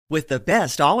With the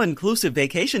best all-inclusive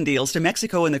vacation deals to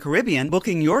Mexico and the Caribbean,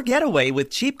 booking your getaway with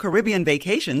Cheap Caribbean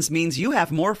Vacations means you have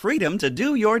more freedom to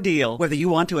do your deal. Whether you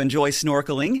want to enjoy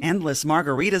snorkeling, endless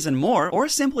margaritas and more, or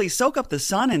simply soak up the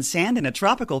sun and sand in a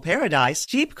tropical paradise,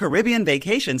 Cheap Caribbean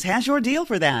Vacations has your deal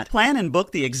for that. Plan and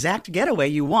book the exact getaway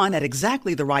you want at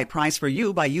exactly the right price for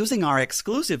you by using our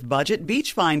exclusive budget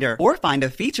Beach Finder, or find a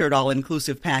featured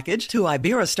all-inclusive package to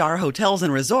Iberostar Hotels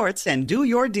and Resorts and do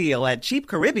your deal at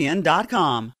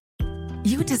cheapcaribbean.com.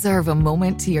 You deserve a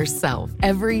moment to yourself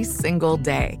every single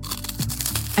day.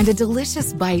 And a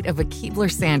delicious bite of a Keebler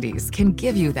Sandies can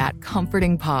give you that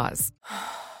comforting pause.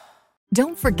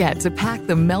 Don't forget to pack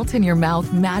the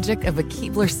melt-in-your-mouth magic of a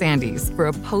Keebler Sandies for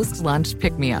a post-lunch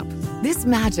pick-me-up. This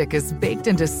magic is baked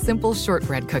into simple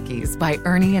shortbread cookies by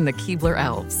Ernie and the Keebler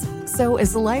Elves. So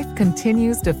as life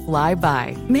continues to fly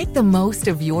by, make the most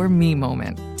of your me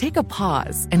moment. Take a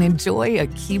pause and enjoy a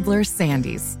Keebler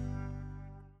Sandies.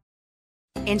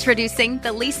 Introducing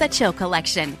the Lisa Chill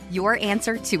Collection, your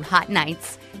answer to hot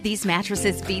nights. These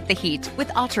mattresses beat the heat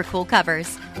with ultra-cool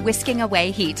covers, whisking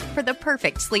away heat for the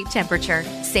perfect sleep temperature.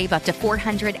 Save up to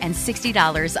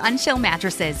 $460 on Chill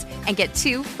mattresses and get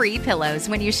 2 free pillows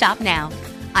when you shop now.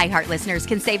 iHeart listeners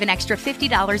can save an extra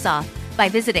 $50 off by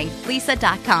visiting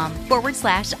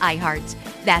lisa.com/iHeart.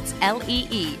 That's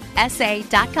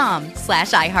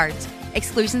LEESA.com/iHeart.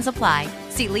 Exclusions apply.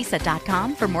 See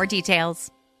lisa.com for more details.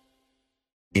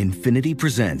 Infiniti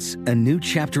presents a new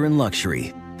chapter in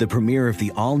luxury, the premiere of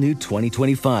the all-new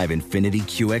 2025 Infiniti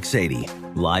QX80,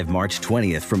 live March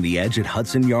 20th from the Edge at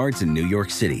Hudson Yards in New York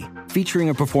City, featuring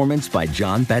a performance by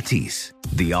Jon Batiste.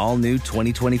 The all-new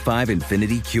 2025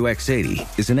 Infiniti QX80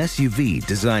 is an SUV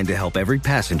designed to help every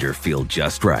passenger feel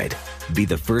just right. Be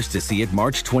the first to see it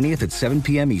March 20th at 7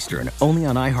 p.m. Eastern, only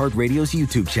on iHeartRadio's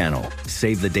YouTube channel.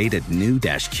 Save the date at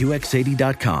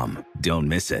new-QX80.com. Don't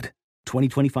miss it.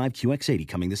 2025 QX80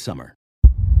 coming this summer.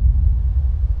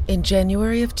 In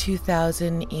January of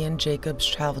 2000, Ian Jacobs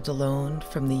traveled alone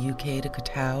from the UK to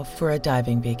Koh for a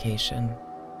diving vacation.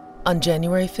 On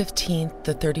January 15th,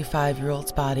 the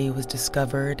 35-year-old's body was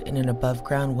discovered in an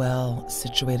above-ground well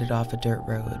situated off a dirt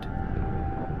road.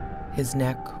 His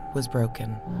neck was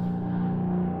broken.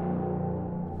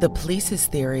 The police's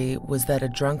theory was that a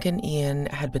drunken Ian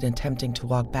had been attempting to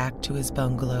walk back to his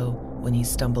bungalow when he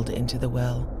stumbled into the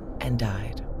well and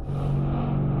died.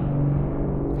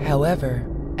 However,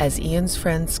 as Ian's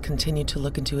friends continued to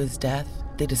look into his death,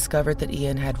 they discovered that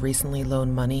Ian had recently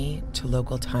loaned money to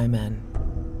local Thai men.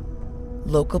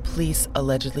 Local police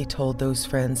allegedly told those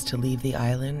friends to leave the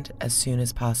island as soon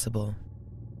as possible.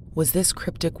 Was this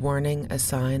cryptic warning a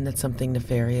sign that something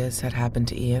nefarious had happened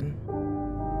to Ian?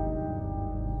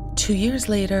 2 years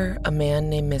later, a man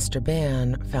named Mr.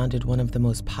 Ban founded one of the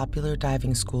most popular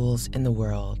diving schools in the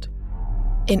world.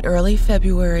 In early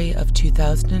February of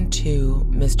 2002,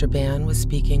 Mr. Ban was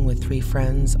speaking with 3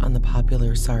 friends on the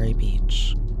popular Sari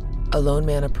Beach. A lone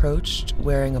man approached,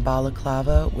 wearing a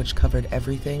balaclava which covered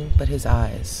everything but his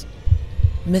eyes.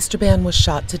 Mr. Ban was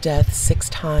shot to death 6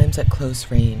 times at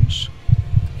close range.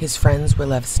 His friends were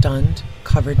left stunned,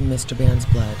 covered in Mr. Ban's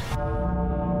blood.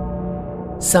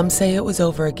 Some say it was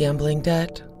over a gambling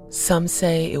debt. Some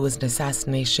say it was an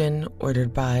assassination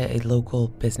ordered by a local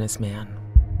businessman.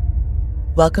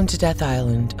 Welcome to Death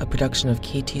Island, a production of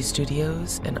KT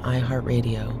Studios and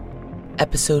iHeartRadio.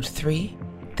 Episode 3,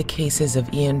 The Cases of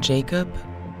Ian Jacob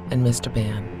and Mr.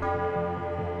 Ban.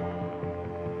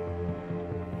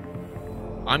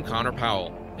 I'm Connor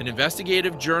Powell, an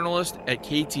investigative journalist at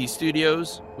KT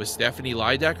Studios with Stephanie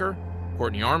Leidecker,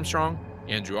 Courtney Armstrong,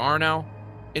 Andrew Arnow,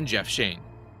 and Jeff Shane.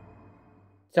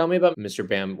 Tell me about Mr.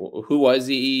 Ban. Who was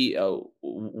he?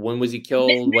 When was he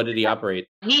killed? What did he operate?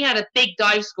 He had a big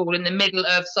dive school in the middle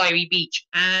of Sari Beach.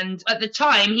 And at the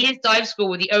time, his dive school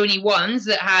were the only ones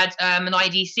that had an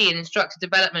IDC, an instructor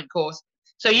development course.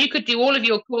 So you could do all of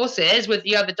your courses with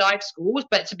the other dive schools,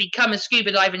 but to become a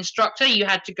scuba dive instructor, you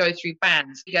had to go through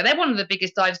BANS. They're one of the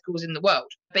biggest dive schools in the world.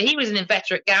 But he was an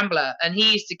inveterate gambler, and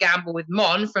he used to gamble with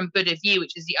Mon from Buddha View,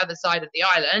 which is the other side of the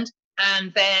island.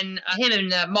 And then him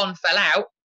and Mon fell out.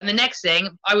 And the next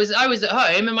thing, I was at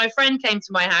home, and my friend came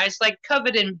to my house, like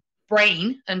covered in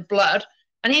brain and blood.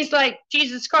 And he's like,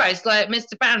 Jesus Christ, like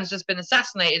Mr. Ban's just been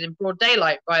assassinated in broad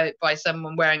daylight by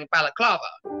someone wearing a balaclava.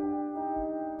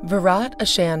 Virat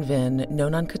Ashanvin,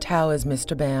 known on Koh as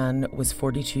Mr. Ban, was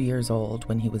 42 years old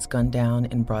when he was gunned down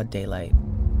in broad daylight.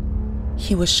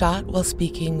 He was shot while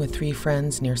speaking with 3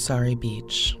 friends near Sari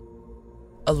Beach.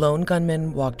 A lone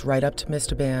gunman walked right up to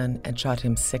Mr. Ban and shot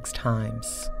him 6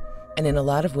 times. And in a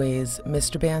lot of ways,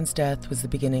 Mr. Ban's death was the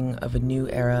beginning of a new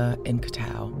era in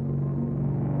Koh.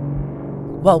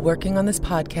 While working on this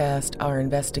podcast, our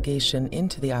investigation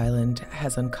into the island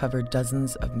has uncovered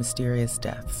dozens of mysterious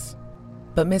deaths.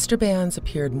 But Mr. Ban's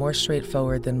appeared more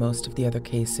straightforward than most of the other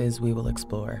cases we will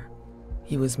explore.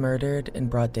 He was murdered in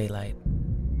broad daylight.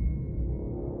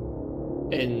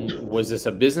 And was this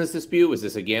a business dispute? Was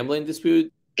this a gambling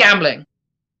dispute? Gambling.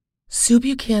 Sue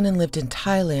Buchanan lived in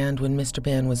Thailand when Mr.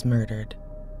 Ban was murdered.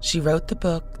 She wrote the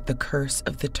book, The Curse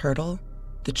of the Turtle,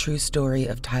 the true story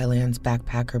of Thailand's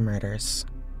backpacker murders.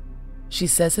 She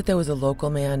says that there was a local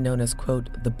man known as,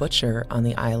 quote, the Butcher on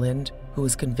the island who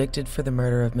was convicted for the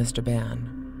murder of Mr.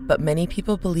 Ban. But many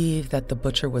people believe that the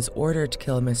Butcher was ordered to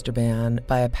kill Mr. Ban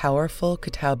by a powerful Koh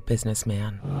Tao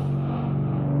businessman.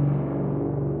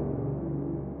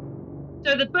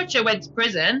 So the Butcher went to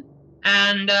prison,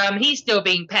 and he's still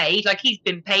being paid. Like, he's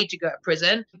been paid to go to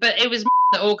prison, but it was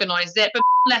that organised it. But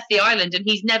left the island, and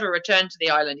he's never returned to the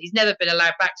island. He's never been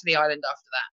allowed back to the island after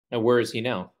that. And where is he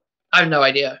now? I have no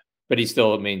idea. But he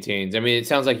still maintains. I mean, it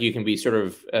sounds like you can be sort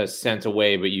of sent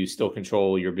away, but you still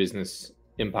control your business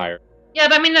empire. Yeah,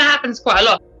 but I mean, that happens quite a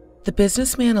lot. The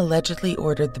businessman allegedly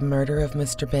ordered the murder of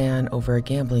Mr. Ban over a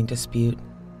gambling dispute,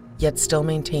 yet still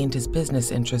maintained his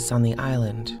business interests on the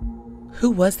island.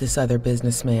 Who was this other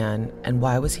businessman, and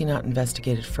why was he not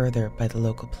investigated further by the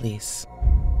local police?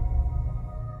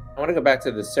 I want to go back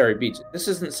to the Surrey Beach. This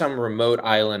isn't some remote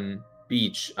island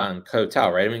beach on Koh Tao,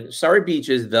 right? I mean, Surrey Beach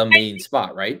is the main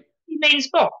spot, right? Main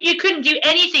spot. You couldn't do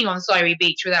anything on Surrey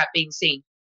Beach without being seen.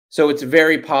 So it's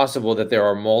very possible that there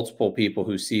are multiple people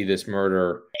who see this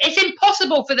murder. It's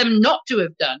impossible for them not to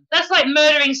have done. That's like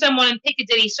murdering someone in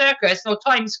Piccadilly Circus or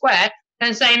Times Square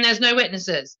and saying there's no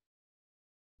witnesses.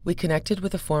 We connected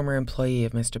with a former employee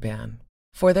of Mr. Ban.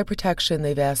 For their protection,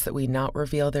 they've asked that we not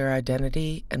reveal their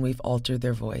identity, and we've altered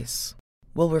their voice.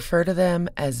 We'll refer to them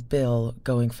as Bill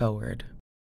going forward.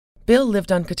 Bill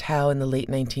lived on Koh Tao in the late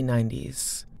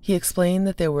 1990s. He explained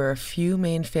that there were a few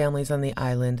main families on the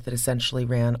island that essentially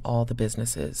ran all the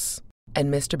businesses,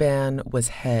 and Mr. Ban was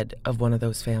head of one of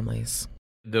those families.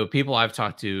 The people I've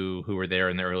talked to who were there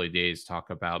in the early days talk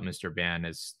about Mr. Ban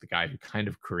as the guy who kind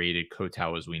of created Koh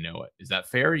Tao as we know it. Is that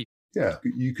fair? Yeah,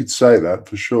 you could say that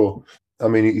for sure. I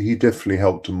mean, he definitely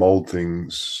helped to mold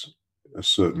things a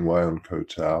certain way on Koh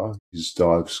Tao. His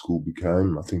dive school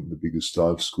became, I think, the biggest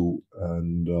dive school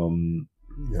and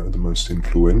the most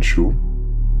influential.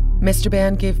 Mr.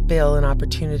 Ban gave Bill an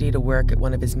opportunity to work at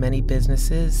one of his many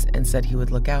businesses and said he would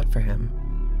look out for him.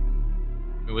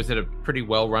 Was it a pretty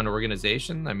well-run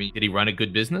organization? I mean, did he run a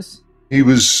good business? He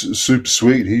was super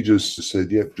sweet. He just said,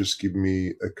 yep, just give me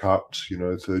a cut,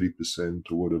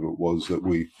 30% or whatever it was that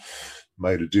we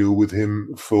made a deal with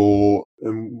him for,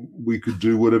 and we could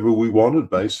do whatever we wanted,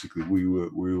 basically. We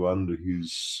were under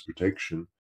his protection.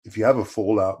 If you have a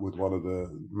fallout with one of the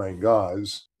main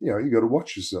guys, you got to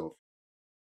watch yourself.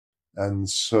 And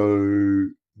so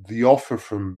the offer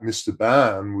from Mr.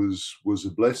 Ban was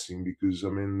a blessing because, I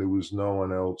mean, there was no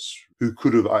one else who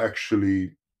could have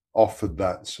actually offered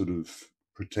that sort of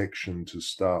protection to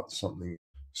start something.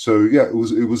 So, yeah, it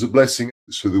was a blessing.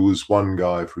 So there was one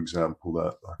guy, for example,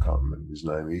 that I can't remember his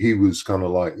name. He was kind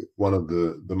of like one of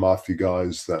the mafia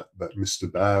guys that Mr.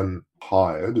 Ban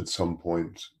hired at some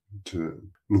point to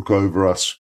look over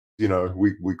us.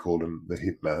 We called him the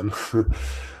hitman.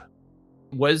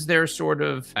 Was there sort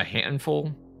of a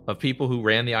handful of people who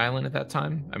ran the island at that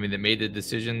time? I mean, that made the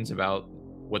decisions about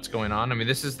what's going on? I mean,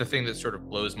 this is the thing that sort of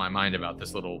blows my mind about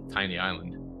this little tiny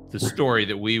island. The story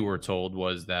that we were told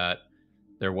was that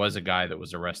there was a guy that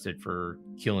was arrested for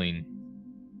killing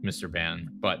Mr. Ban,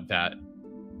 but that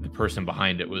the person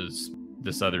behind it was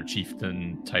this other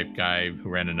chieftain type guy who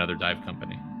ran another dive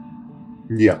company.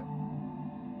 Yeah.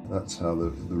 That's how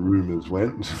the rumors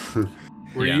went.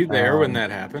 Were you there when that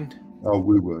happened? Oh,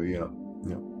 we were, yeah.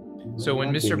 So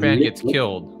when Mr. Ban gets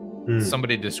killed,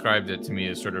 somebody described it to me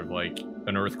as sort of like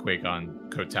an earthquake on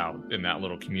Koh Tao in that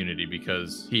little community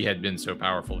because he had been so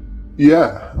powerful.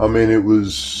 Yeah, I mean, it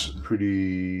was a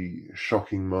pretty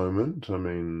shocking moment. I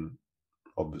mean,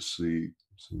 obviously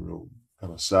some real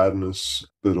kind of sadness,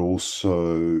 but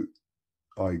also,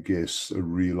 I guess, a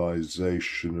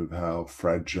realization of how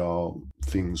fragile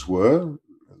things were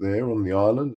there on the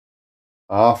island.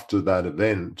 After that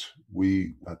event,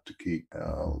 we had to keep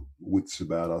our wits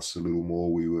about us a little more.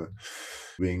 We were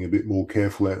being a bit more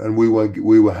careful, and we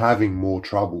were having more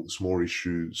troubles, more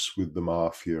issues with the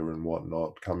mafia and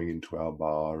whatnot coming into our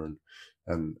bar, and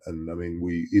I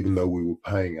mean, even though we were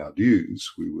paying our dues,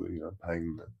 we were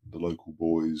paying the local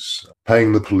boys,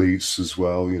 paying the police as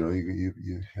well.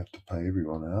 You have to pay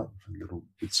everyone out for little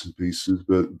bits and pieces,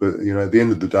 but at the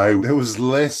end of the day, there was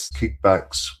less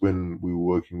kickbacks when we were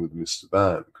working with Mr.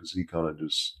 Ban because he kind of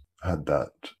just had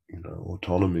that,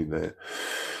 autonomy there.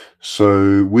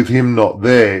 So with him not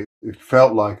there, it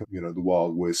felt like, the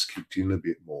Wild West kicked in a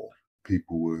bit more.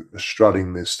 People were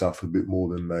strutting their stuff a bit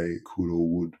more than they could or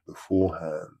would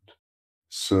beforehand.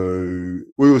 So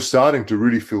we were starting to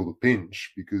really feel the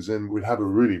pinch, because then we'd have a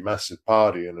really massive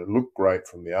party and it looked great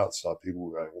from the outside. People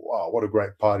were going, wow, what a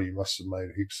great party. You must have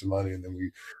made heaps of money. And then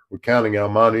we were counting our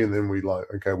money, and then we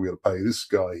okay, we got to pay this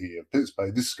guy here, let's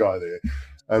pay this guy there.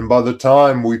 And by the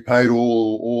time we paid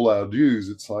all our dues,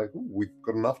 it's like, we've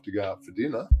got enough to go out for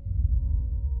dinner.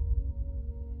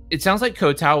 It sounds like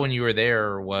Koh Tao, when you were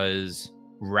there, was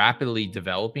rapidly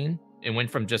developing. It went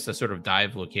from just a sort of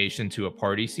dive location to a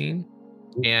party scene.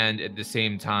 And at the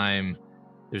same time,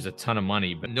 there's a ton of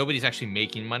money, but nobody's actually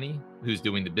making money who's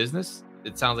doing the business.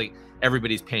 It sounds like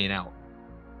everybody's paying out.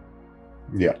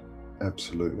 Yeah,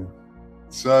 absolutely.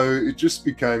 So it just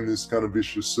became this kind of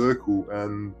vicious circle,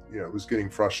 and it was getting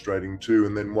frustrating too.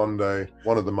 And then one day,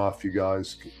 one of the mafia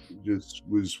guys just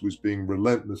was being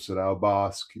relentless at our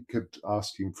bar, kept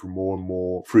asking for more and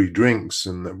more free drinks.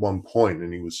 And at one point,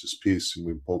 and he was just pissed,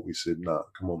 and we said, "No,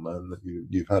 come on, man,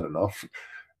 you've had enough."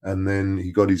 And then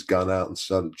he got his gun out and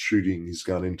started shooting his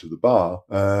gun into the bar.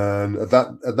 And at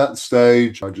that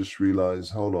stage, I just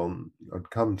realized, hold on, I'd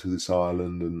come to this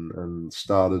island and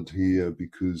started here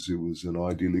because it was an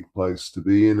idyllic place to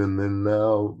be in. And then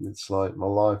now it's like my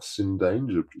life's in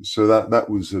danger. So that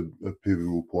was a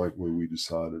pivotal point where we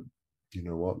decided, you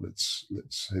know what, let's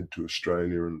head to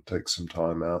Australia and take some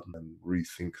time out and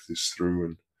rethink this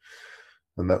through.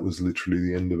 And that was literally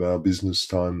the end of our business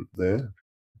time there.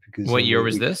 What year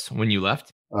was this when you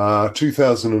left?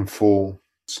 2004.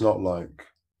 It's not like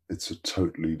it's a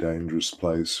totally dangerous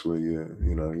place where you're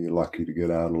lucky to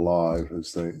get out alive,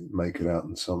 as they make it out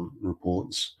in some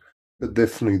reports. But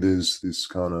definitely there's this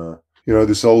kind of,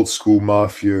 this old school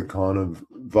mafia kind of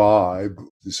vibe,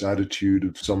 this attitude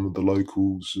of some of the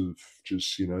locals of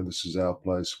just, this is our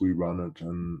place, we run it,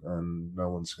 and no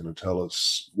one's going to tell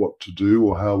us what to do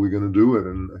or how we're going to do it.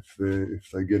 And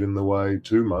if they get in the way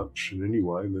too much in any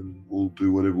way, then we'll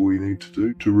do whatever we need to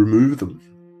do to remove them.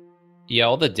 Yeah,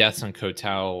 all the deaths on Koh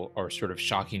Tao are sort of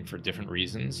shocking for different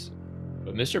reasons.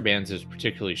 But Mr. Ban's is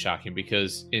particularly shocking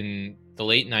because in the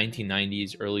late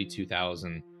 1990s, early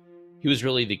 2000s, he was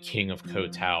really the king of Koh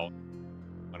Tao.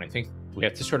 And I think we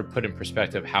have to sort of put in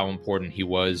perspective how important he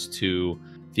was to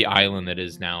the island that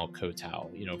is now Koh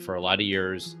Tao. For a lot of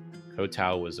years, Koh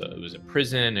Tao was a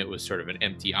prison. It was sort of an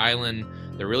empty island.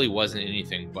 There really wasn't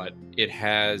anything, but it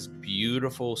has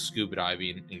beautiful scuba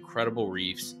diving, incredible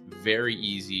reefs, very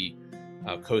easy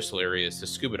coastal areas to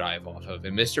scuba dive off of.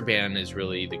 And Mr. Ban is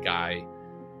really the guy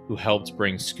who helped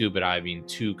bring scuba diving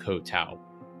to Koh Tao,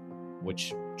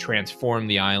 which transformed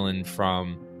the island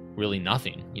from really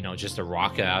nothing, just a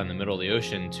rock out in the middle of the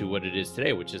ocean, to what it is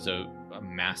today, which is a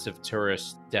massive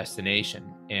tourist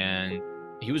destination. And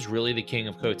he was really the king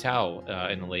of Koh Tao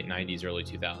in the late 90s, early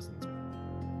 2000s.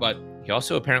 But he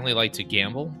also apparently liked to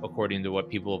gamble, according to what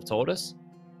people have told us.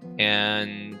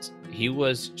 And he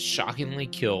was shockingly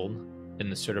killed in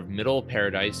the sort of middle of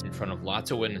paradise in front of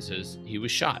lots of witnesses. He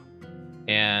was shot,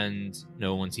 and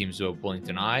no one seems to have blinked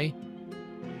an eye.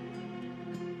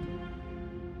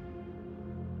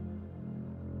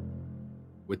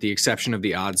 With the exception of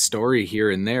the odd story here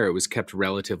and there, it was kept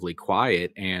relatively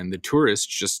quiet, and the tourists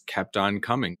just kept on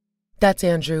coming. That's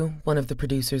Andrew, one of the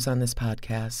producers on this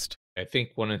podcast. I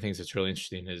think one of the things that's really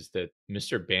interesting is that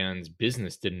Mr. Ban's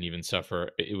business didn't even suffer.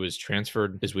 It was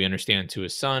transferred, as we understand, to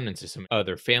his son and to some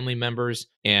other family members.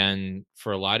 And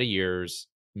for a lot of years,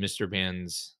 Mr.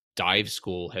 Ban's dive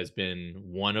school has been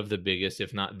one of the biggest,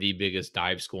 if not the biggest,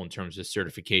 dive school in terms of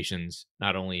certifications,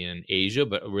 not only in Asia,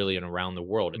 but really in around the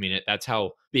world. I mean, that's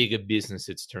how big a business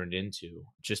it's turned into.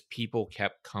 Just people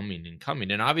kept coming and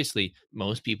coming. And obviously,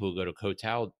 most people who go to Koh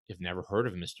Tao have never heard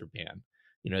of Mr. Ban.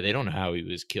 They don't know how he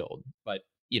was killed. But,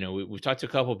 we've talked to a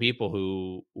couple of people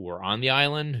who were on the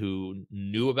island, who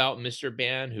knew about Mr.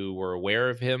 Ban, who were aware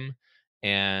of him.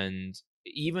 And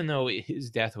even though his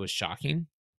death was shocking,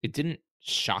 it didn't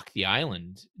shock the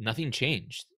island. Nothing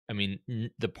changed. I mean,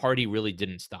 the party really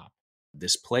didn't stop.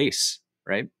 This place,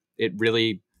 right? It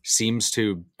really seems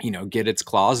to, get its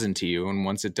claws into you. And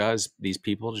once it does, these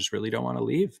people just really don't want to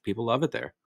leave. People love it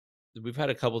there. We've had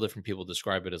a couple different people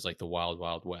describe it as like the wild,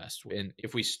 wild west. And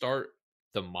if we start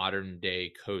the modern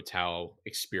day Koh Tao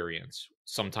experience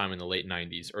sometime in the late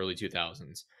 90s, early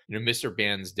 2000s, Mr.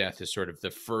 Ban's death is sort of the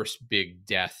first big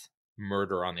death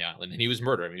murder on the island. And he was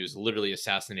murdered. I mean, he was literally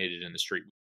assassinated in the street.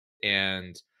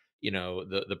 And,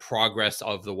 the progress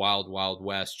of the wild, wild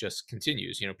west just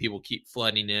continues. People keep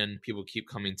flooding in, people keep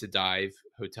coming to dive,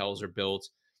 hotels are built.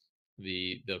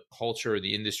 the culture,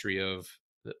 the industry of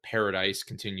the Paradise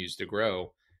continues to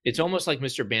grow. It's almost like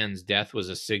Mr. Band's death was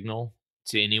a signal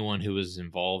to anyone who was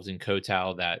involved in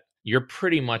Kotal that you're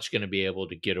pretty much going to be able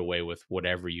to get away with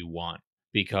whatever you want,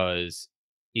 because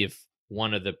if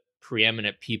one of the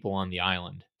preeminent people on the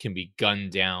island can be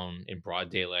gunned down in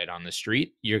broad daylight on the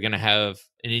street, you're going to have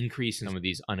an increase in some of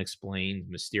these unexplained,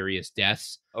 mysterious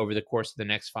deaths over the course of the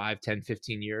next 5, 10,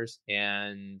 15 years.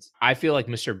 And I feel like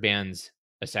Mr. Band's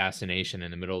assassination in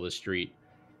the middle of the street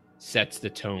sets the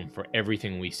tone for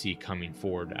everything we see coming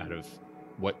forward out of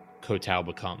what Kotal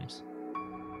becomes.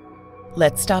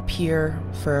 Let's stop here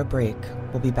for a break.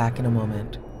 We'll be back in a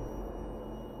moment.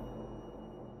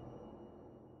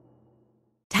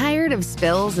 Tired of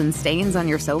spills and stains on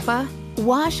your sofa?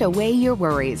 Wash away your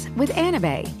worries with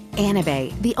Anabay.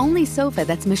 Anabay, the only sofa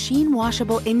that's machine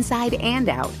washable inside and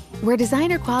out, where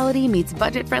designer quality meets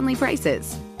budget-friendly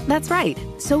prices. That's right,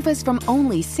 sofas from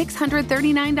only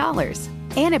 $639.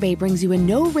 Anabay brings you a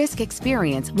no-risk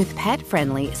experience with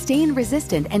pet-friendly,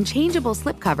 stain-resistant, and changeable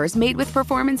slipcovers made with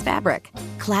performance fabric,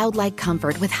 cloud-like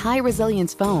comfort with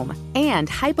high-resilience foam, and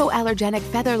hypoallergenic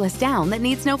featherless down that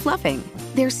needs no fluffing.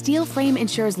 Their steel frame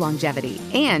ensures longevity,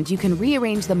 and you can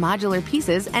rearrange the modular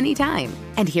pieces anytime.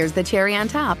 And here's the cherry on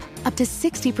top, up to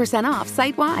 60% off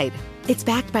site-wide. It's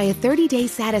backed by a 30-day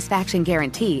satisfaction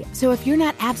guarantee, so if you're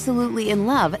not absolutely in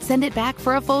love, send it back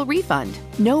for a full refund.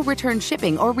 No return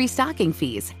shipping or restocking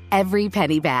fees. Every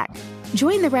penny back.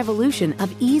 Join the revolution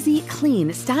of easy,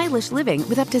 clean, stylish living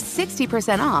with up to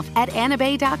 60% off at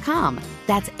anabay.com.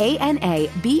 That's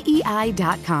ANABEI.com.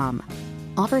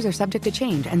 Offers are subject to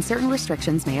change and certain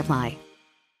restrictions may apply.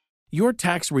 Your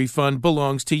tax refund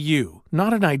belongs to you,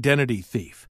 not an identity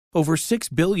thief. Over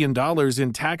 $6 billion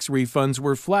in tax refunds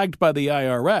were flagged by the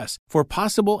IRS for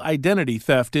possible identity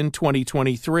theft in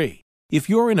 2023. If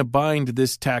you're in a bind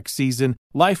this tax season,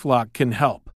 LifeLock can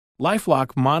help.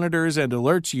 LifeLock monitors and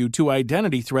alerts you to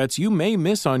identity threats you may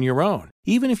miss on your own,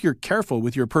 even if you're careful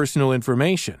with your personal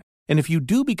information. And if you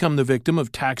do become the victim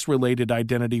of tax-related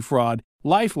identity fraud,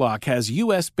 LifeLock has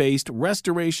U.S.-based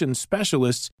restoration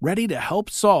specialists ready to help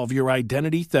solve your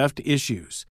identity theft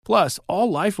issues. Plus,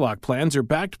 all LifeLock plans are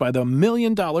backed by the $1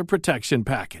 Million Protection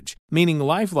Package, meaning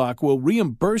LifeLock will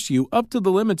reimburse you up to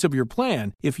the limits of your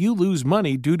plan if you lose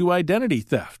money due to identity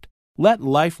theft. Let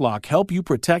LifeLock help you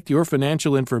protect your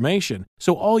financial information,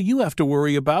 so all you have to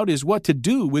worry about is what to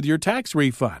do with your tax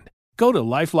refund. Go to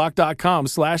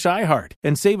LifeLock.com/iHeart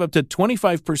and save up to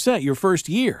 25% your first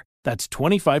year. That's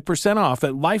 25% off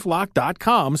at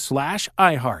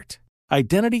LifeLock.com/iHeart.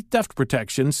 Identity theft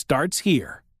protection starts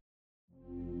here.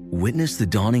 Witness the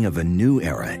dawning of a new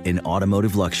era in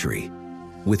automotive luxury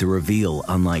with a reveal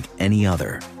unlike any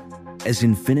other as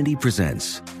Infiniti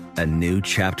presents a new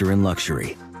chapter in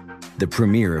luxury, the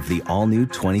premiere of the all-new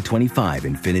 2025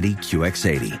 Infiniti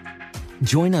QX80.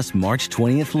 Join us March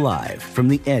 20th live from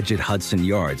the Edge at Hudson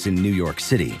Yards in New York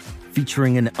City,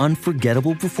 featuring an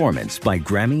unforgettable performance by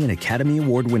Grammy and Academy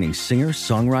Award-winning singer,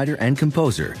 songwriter, and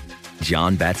composer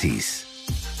Jon Batiste.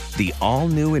 The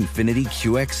all-new Infiniti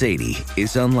QX80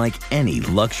 is unlike any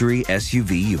luxury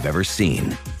SUV you've ever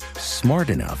seen. Smart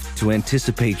enough to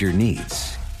anticipate your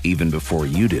needs, even before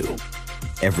you do.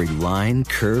 Every line,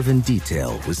 curve, and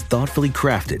detail was thoughtfully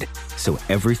crafted, so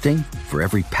everything for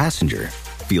every passenger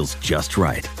feels just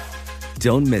right.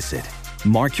 Don't miss it.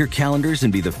 Mark your calendars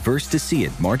and be the first to see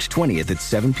it March 20th at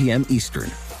 7 p.m.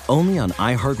 Eastern, only on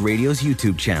iHeartRadio's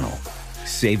YouTube channel.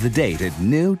 Save the date at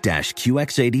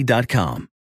new-QX80.com.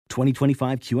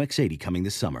 2025 QX80 coming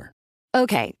this summer.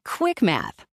 Okay, quick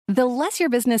math. The less your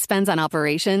business spends on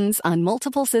operations, on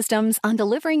multiple systems, on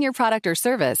delivering your product or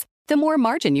service, the more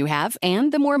margin you have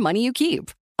and the more money you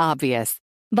keep. Obvious.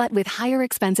 But with higher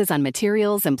expenses on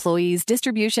materials, employees,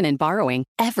 distribution, and borrowing,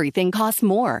 everything costs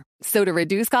more. So to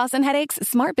reduce costs and headaches,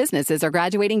 smart businesses are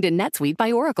graduating to NetSuite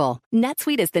by Oracle.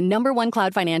 NetSuite is the #1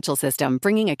 cloud financial system,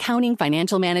 bringing accounting,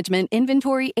 financial management,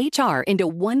 inventory, HR into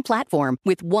one platform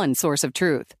with one source of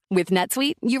truth. With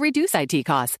NetSuite, you reduce IT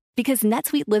costs because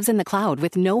NetSuite lives in the cloud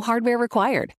with no hardware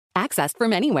required, accessed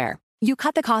from anywhere. You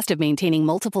cut the cost of maintaining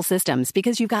multiple systems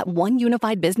because you've got one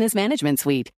unified business management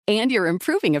suite. And you're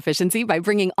improving efficiency by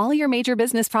bringing all your major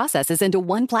business processes into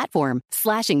one platform,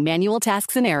 slashing manual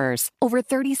tasks and errors. Over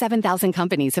 37,000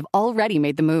 companies have already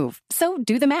made the move. So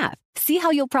do the math. See how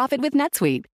you'll profit with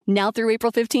NetSuite. Now through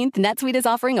April 15th, NetSuite is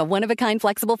offering a one-of-a-kind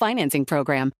flexible financing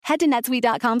program. Head to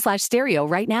netsuite.com/stereo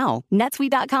right now.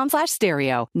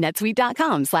 netsuite.com/stereo.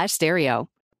 netsuite.com/stereo.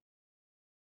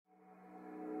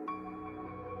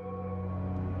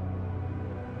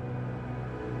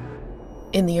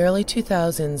 In the early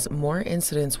 2000s, more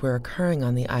incidents were occurring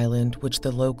on the island, which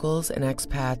the locals and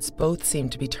expats both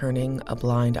seemed to be turning a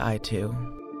blind eye to.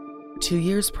 2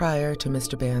 years prior to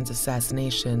Mr. Band's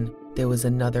assassination, there was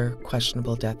another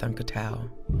questionable death on Koh Tao.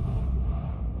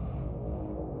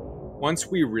 Once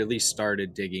we really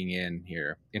started digging in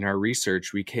here, in our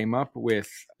research, we came up with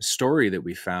a story that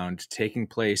we found taking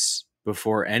place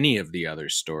before any of the other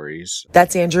stories.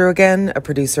 That's Andrew again, a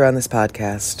producer on this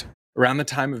podcast. Around the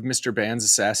time of Mr. Band's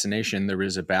assassination, there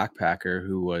was a backpacker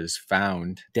who was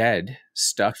found dead,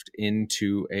 stuffed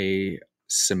into a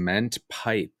cement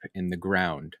pipe in the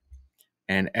ground.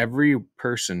 And every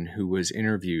person who was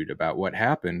interviewed about what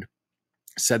happened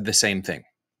said the same thing.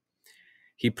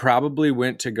 He probably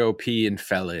went to go pee and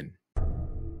fell in.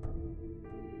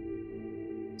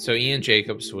 So Ian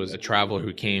Jacobs was a traveler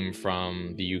who came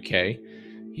from the UK.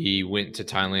 He went to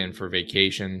Thailand for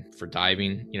vacation, for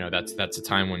diving. You know, that's a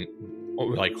time when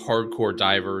like hardcore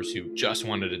divers who just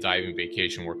wanted a diving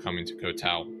vacation were coming to Koh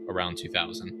Tao around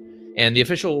 2000. And the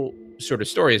official sort of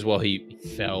story is, well, he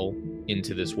fell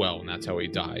into this well and that's how he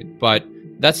died. But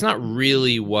that's not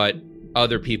really what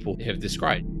other people have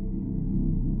described.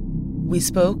 We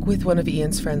spoke with one of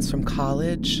Ian's friends from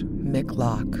college, Mick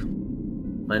Locke.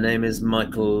 My name is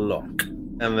Michael Locke.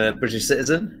 I'm a British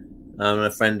citizen. I'm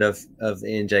a friend of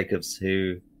Ian Jacobs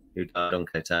who died on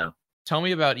Koh Tao. Tell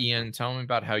me about Ian. Tell me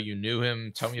about how you knew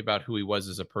him. Tell me about who he was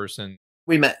as a person.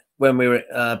 We met when we were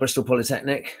at Bristol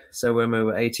Polytechnic. So when we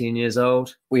were 18 years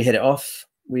old, we hit it off.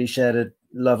 We shared a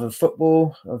love of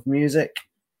football, of music.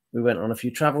 We went on a few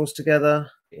travels together.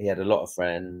 He had a lot of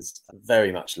friends,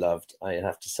 very much loved, I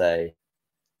have to say.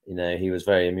 You know, he was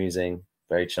very amusing,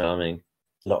 very charming,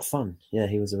 a lot of fun. Yeah,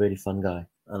 he was a really fun guy.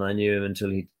 And I knew him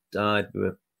until he died. We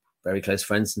were very close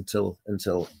friends until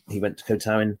he went to Koh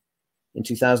Tao in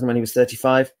 2000 when he was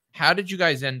 35. How did you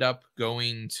guys end up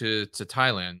going to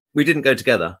Thailand? We didn't go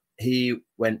together. He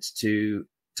went to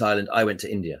Thailand. I went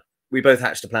to India. We both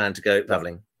hatched a plan to go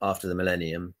traveling after the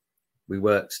millennium. We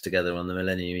worked together on the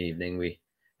millennium evening.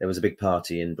 There was a big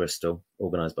party in Bristol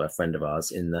organized by a friend of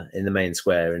ours in the main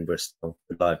square in Bristol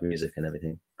with live music and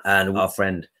everything. And our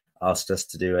friend asked us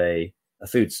to do a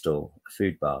food stall, a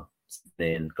food bar,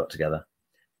 and got together.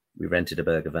 We rented a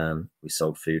burger van. We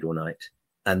sold food all night.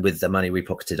 And with the money we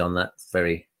pocketed on that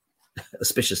very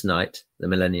auspicious night, the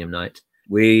Millennium Night,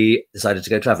 we decided to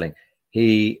go traveling.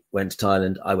 He went to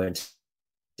Thailand. I went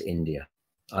to India.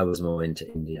 I was more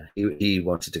into India. He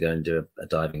wanted to go and do a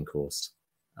diving course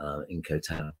in Koh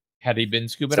Tao. Had he been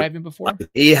scuba diving before?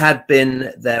 He had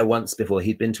been there once before.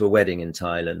 He'd been to a wedding in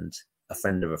Thailand. A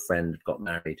friend of a friend got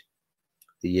married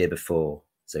the year before.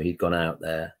 So he'd gone out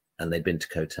there and they'd been to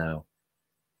Koh Tao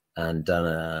and done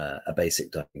a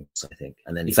basic diving course, I think.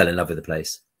 And then he fell in love with the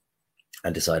place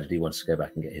and decided he wanted to go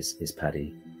back and get his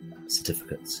PADI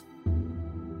certificates.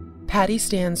 PADI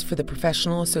stands for the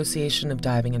Professional Association of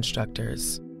Diving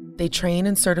Instructors. They train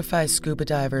and certify scuba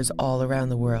divers all around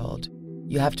the world.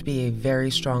 You have to be a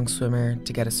very strong swimmer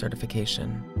to get a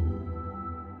certification.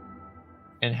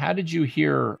 And how did you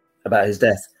hear about his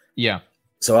death? Yeah.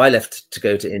 So I left to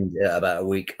go to India about a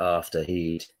week after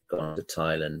he'd gone to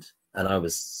Thailand. And I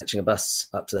was catching a bus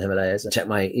up to the Himalayas. I checked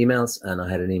my emails and I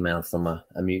had an email from a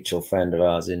mutual friend of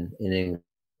ours in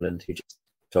England who just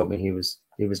told me he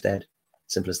was dead.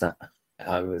 Simple as that.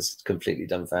 I was completely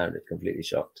dumbfounded, completely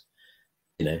shocked,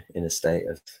 you know, in a state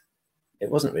of, it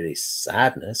wasn't really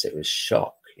sadness, it was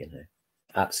shock, you know,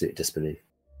 absolute disbelief.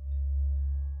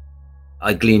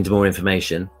 I gleaned more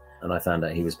information and I found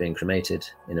out he was being cremated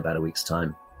in about a week's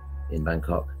time in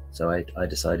Bangkok. So I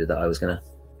decided that I was going to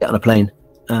get on a plane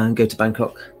and go to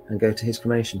Bangkok and go to his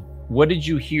cremation. What did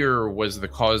you hear was the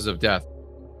cause of death?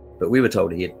 But we were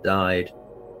told he had died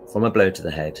from a blow to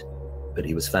the head, but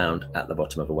he was found at the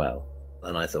bottom of a well.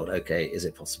 And I thought, okay, is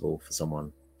it possible for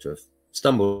someone to have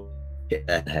stumbled, hit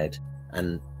their head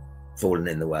and fallen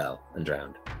in the well and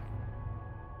drowned?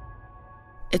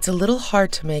 It's a little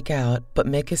hard to make out, but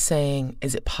Mick is saying,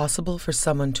 is it possible for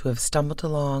someone to have stumbled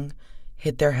along,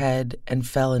 hit their head, and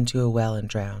fell into a well and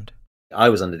drowned? I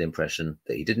was under the impression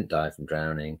that he didn't die from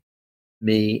drowning.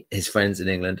 Me, his friends in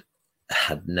England,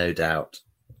 had no doubt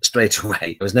straight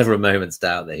away. There was never a moment's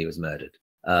doubt that he was murdered.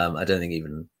 I don't think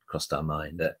even crossed our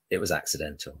mind that it was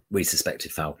accidental. We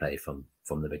suspected foul play from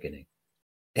the beginning.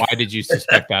 Why did you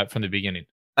suspect that from the beginning?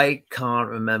 I can't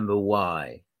remember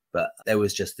why, but there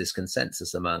was just this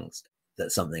consensus amongst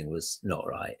that something was not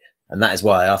right. And that is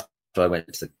why after I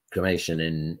went to the cremation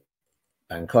in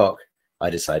Bangkok, I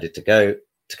decided to go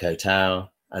to Koh Tao.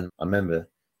 And I remember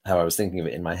how I was thinking of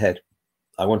it in my head.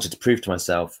 I wanted to prove to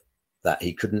myself that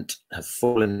he couldn't have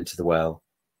fallen into the well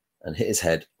and hit his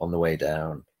head on the way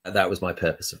down That was my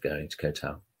purpose of going to Koh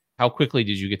Tao. How quickly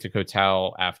did you get to Koh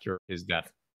Tao after his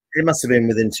death? It must have been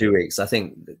within 2 weeks. I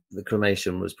think the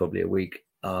cremation was probably a week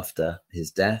after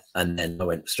his death. And then I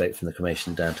went straight from the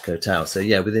cremation down to Koh Tao. So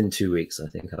yeah, within 2 weeks, I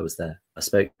think I was there. I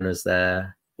spoke to others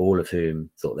there, all of whom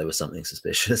thought there was something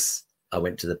suspicious. I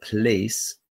went to the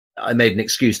police. I made an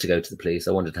excuse to go to the police.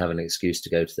 I wanted to have an excuse to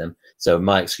go to them. So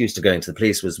my excuse to going to the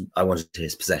police was I wanted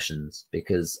his possessions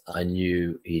because I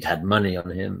knew he'd had money on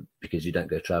him, because you don't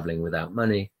go traveling without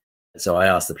money. So I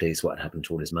asked the police what had happened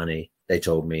to all his money. They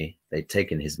told me they'd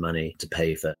taken his money to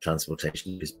pay for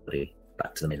transportation of his body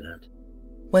back to the mainland.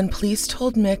 When police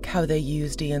told Mick how they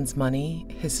used Ian's money,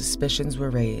 his suspicions were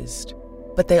raised.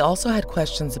 But they also had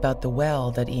questions about the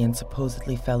well that Ian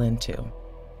supposedly fell into.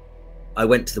 I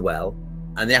went to the well,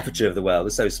 and the aperture of the well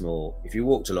was so small, if you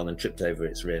walked along and tripped over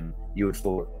its rim, you would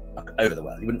fall over the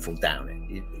well. You wouldn't fall down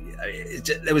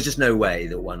it. There was just no way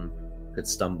that one could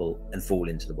stumble and fall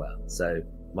into the well. So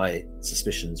my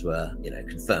suspicions were,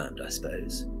 confirmed, I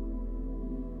suppose.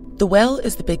 The well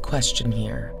is the big question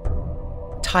here.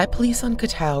 Thai police on Koh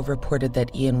Tao reported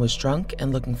that Ian was drunk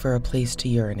and looking for a place to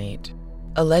urinate.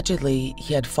 Allegedly,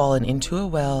 he had fallen into a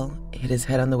well, hit his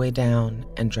head on the way down,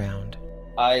 and drowned.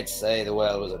 I'd say the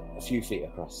well was a few feet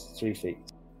across, 3 feet.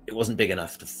 It wasn't big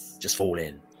enough to just fall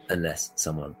in unless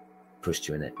someone pushed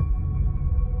you in it.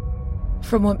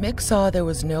 From what Mick saw, there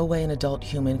was no way an adult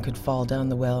human could fall down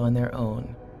the well on their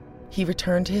own. He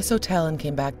returned to his hotel and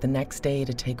came back the next day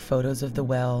to take photos of the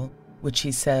well, which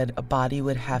he said a body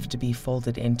would have to be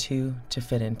folded into to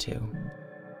fit into.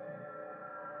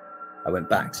 I went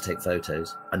back to take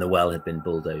photos, and the well had been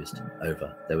bulldozed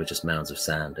over. There were just mounds of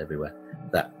sand everywhere.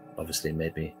 That obviously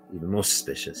made me even more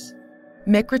suspicious.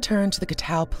 Mick returned to the Koh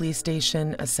Tao police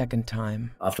station a second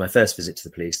time. After my first visit to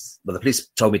the police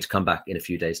told me to come back in a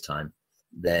few days' time.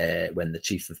 When the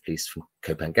chief of police from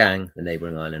Koh Phangan, the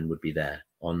neighbouring island, would be there.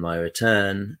 On my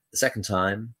return, the second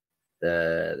time,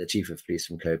 the chief of police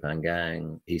from Koh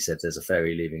Phangan, he said there's a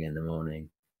ferry leaving in the morning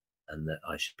and that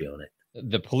I should be on it.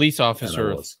 The police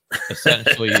officer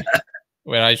essentially...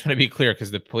 Wait, I just want to be clear,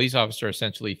 because the police officer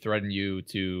essentially threatened you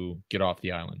to get off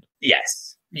the island.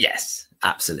 Yes,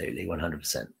 absolutely,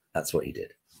 100%. That's what he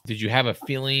did. Did you have a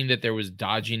feeling that there was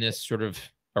dodginess sort of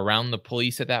around the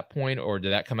police at that point, or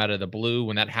did that come out of the blue?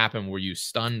 When that happened, were you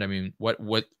stunned? I mean, what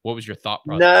was your thought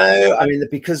process? No, I mean,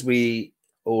 because we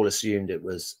all assumed it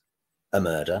was a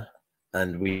murder,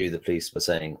 and we knew the police were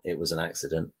saying it was an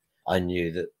accident, I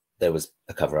knew that there was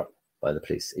a cover-up by the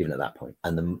police, even at that point.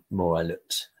 And the more I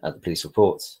looked at the police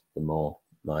reports, the more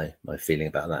my feeling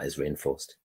about that is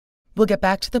reinforced. We'll get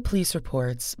back to the police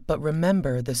reports, but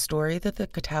remember the story that the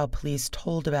Koh Tao police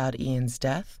told about Ian's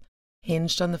death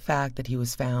hinged on the fact that he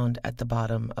was found at the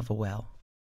bottom of a well.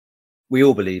 We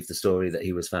all believed the story that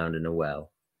he was found in a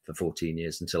well for 14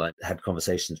 years until I had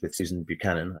conversations with Susan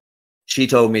Buchanan. She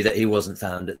told me that he wasn't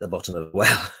found at the bottom of a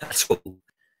well at all.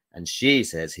 And she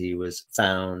says he was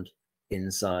found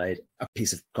inside a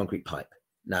piece of concrete pipe.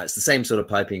 Now, it's the same sort of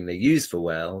piping they use for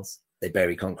wells. They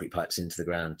bury concrete pipes into the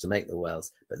ground to make the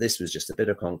wells, but this was just a bit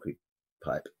of concrete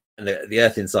pipe. And the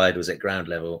earth inside was at ground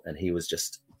level, and he was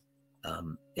just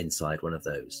inside one of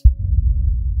those.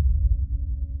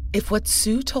 If what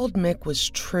Sue told Mick was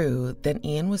true, then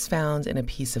Ian was found in a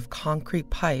piece of concrete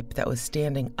pipe that was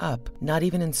standing up, not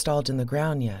even installed in the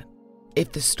ground yet.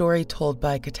 If the story told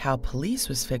by Koh Tao police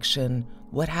was fiction,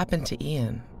 what happened to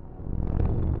Ian?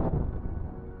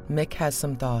 Mick has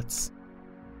some thoughts.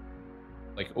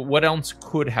 Like, what else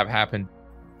could have happened?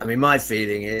 I mean, my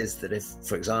feeling is that if,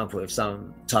 for example, if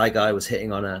some Thai guy was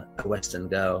hitting on a Western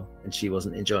girl and she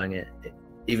wasn't enjoying it,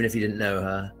 even if he didn't know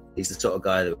her, he's the sort of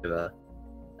guy that would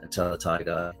and tell the Thai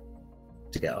guy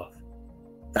to get off.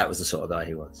 That was the sort of guy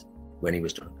he was when he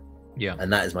was drunk. Yeah.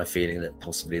 And that is my feeling, that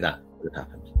possibly that would have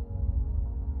happened.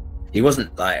 He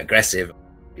wasn't like aggressive,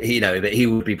 but he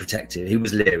would be protective. He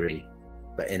was leery,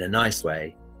 but in a nice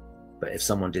way. But if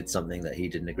someone did something that he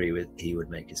didn't agree with, he would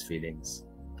make his feelings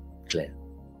clear.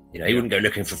 He wouldn't go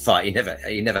looking for a fight. He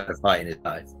never had a fight in his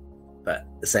life. But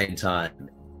at the same time,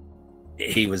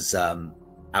 he was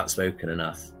outspoken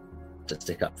enough to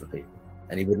stick up for people,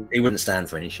 and he wouldn't stand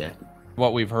for any shit.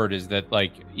 What we've heard is that,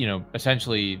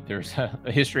 essentially there's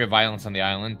a history of violence on the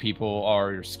island. People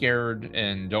are scared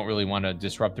and don't really want to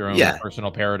disrupt their own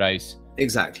personal paradise.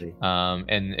 Exactly.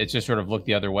 And it's just sort of look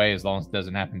the other way as long as it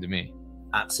doesn't happen to me.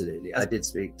 Absolutely. I did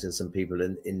speak to some people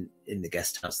in the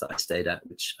guest house that I stayed at,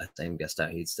 which I same guest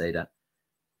house he'd stayed at.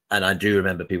 And I do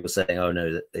remember people saying, oh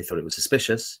no, that they thought it was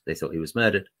suspicious. They thought he was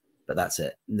murdered, but that's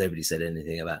it. Nobody said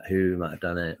anything about who might have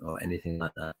done it or anything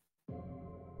like that.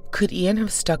 Could Ian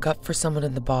have stuck up for someone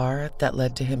in the bar that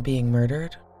led to him being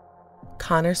murdered?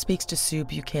 Connor speaks to Sue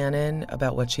Buchanan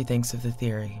about what she thinks of the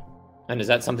theory. And is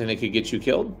that something that could get you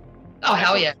killed? Oh,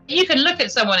 hell yeah. You can look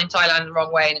at someone in Thailand the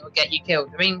wrong way and it will get you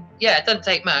killed. I mean, yeah, it doesn't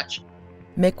take much.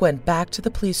 Mick went back to the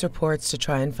police reports to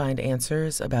try and find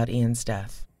answers about Ian's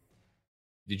death.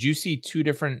 Did you see 2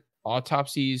 different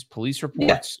autopsies, police reports?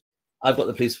 Yes, I've got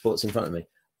the police reports in front of me.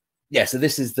 Yeah, so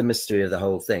this is the mystery of the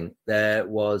whole thing. There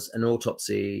was an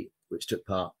autopsy which took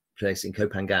place in Koh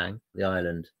Phangan, the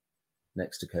island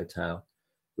next to Koh Tao,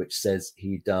 which says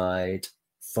he died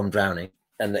from drowning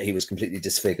and that he was completely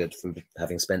disfigured from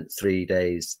having spent 3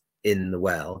 days in the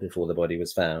well before the body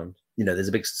was found. You know, there's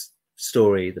a big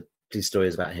story, the police story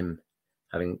is about him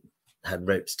having had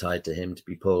ropes tied to him to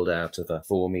be pulled out of a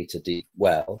 4-meter deep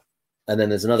well. And then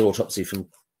there's another autopsy from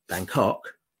Bangkok,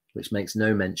 which makes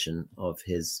no mention of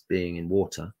his being in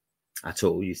water at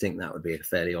all. You think that would be a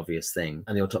fairly obvious thing.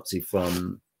 And the autopsy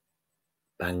from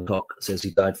Bangkok says he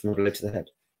died from a blow to the head.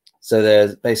 So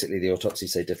there's basically the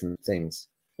autopsies say different things.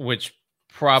 Which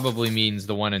probably means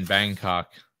the one in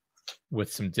Bangkok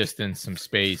with some distance, some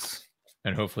space,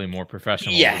 and hopefully more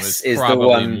professional. Yes, is the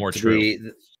one more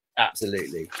true.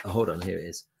 Absolutely. Oh, hold on, here it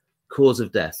is. Cause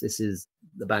of death. This is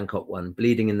the Bangkok one.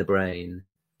 Bleeding in the brain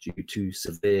due to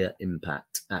severe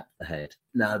impact at the head.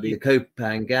 Now, the Koh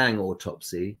Phangan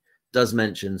autopsy does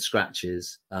mention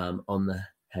scratches on the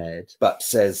head, but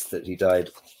says that he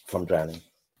died from drowning.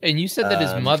 And you said that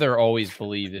his mother always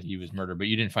believed that he was murdered, but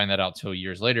you didn't find that out till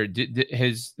years later. Did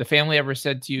the family ever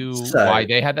said to you why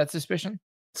they had that suspicion?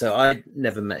 So I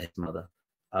never met his mother.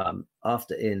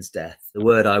 After Ian's death, the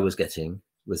word I was getting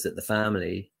was that the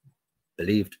family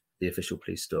believed the official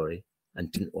police story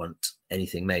and didn't want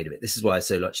anything made of it. This is why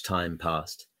so much time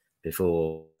passed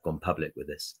before gone public with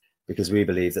this, because we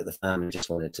believe that the family just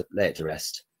wanted to lay it to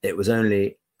rest. It was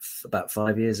only about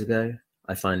 5 years ago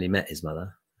I finally met his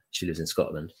mother. She lives in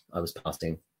Scotland. I was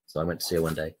passing, so I went to see her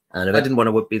one day. And I didn't want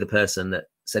to be the person that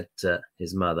said to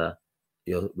his mother,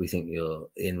 we think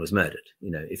Ian was murdered.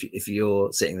 You know, if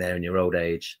you're sitting there in your old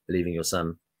age, believing your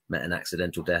son met an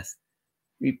accidental death,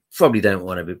 you probably don't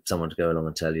want someone to go along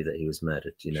and tell you that he was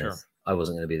murdered. You know, sure. I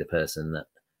wasn't going to be the person that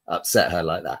upset her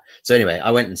like that. So anyway, I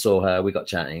went and saw her. We got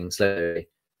chatting slowly.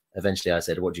 Eventually I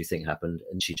said, what do you think happened?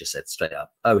 And she just said straight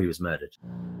up, oh, he was murdered.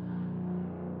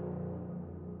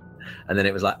 And then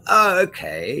it was like, oh,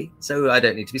 okay. So I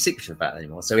don't need to be secretive about it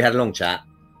anymore. So we had a long chat.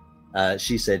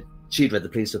 She said she'd read the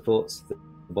police reports, the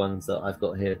ones that I've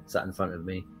got here sat in front of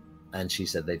me. And she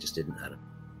said they just didn't add them.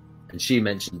 And she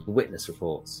mentioned the witness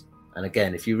reports. And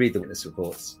again, if you read the witness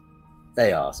reports,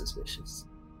 they are suspicious.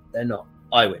 They're not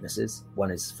eyewitnesses.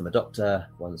 One is from a doctor,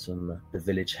 one's from the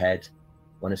village head,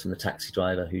 one is from the taxi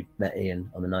driver who met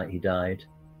Ian on the night he died.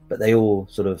 But they all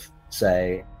sort of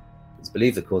say it's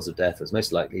believed the cause of death was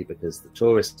most likely because the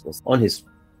tourist was on his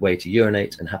way to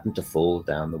urinate and happened to fall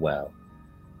down the well.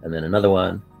 And then another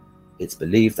one, it's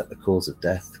believed that the cause of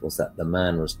death was that the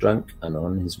man was drunk and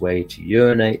on his way to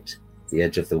urinate. The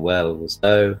edge of the well was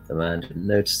low, the man didn't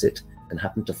notice it and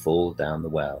happened to fall down the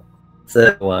well.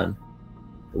 Third one,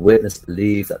 the witness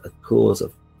believed that the cause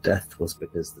of death was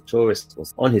because the tourist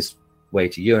was on his way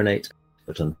to urinate,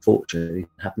 but unfortunately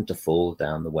happened to fall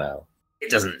down the well.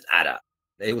 It doesn't add up.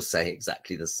 They all say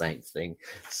exactly the same thing,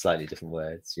 slightly different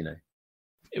words, you know.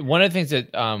 One of the things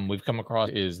that we've come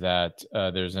across is that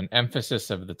there's an emphasis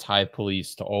of the Thai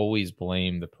police to always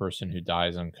blame the person who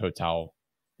dies on Koh Tao,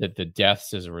 that the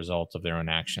deaths is a result of their own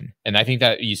action. And I think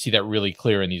that you see that really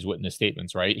clear in these witness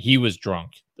statements, right? He was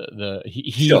drunk.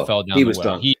 He sure. fell down. He was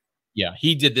drunk.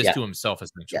 He did this to himself,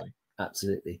 essentially. Yeah,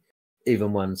 absolutely.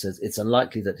 Even one says it's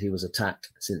unlikely that he was attacked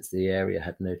since the area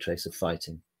had no trace of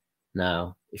fighting.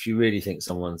 Now, if you really think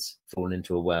someone's fallen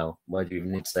into a well, why do you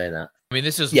even need to say that? I mean,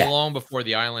 this is long before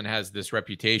the island has this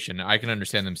reputation. I can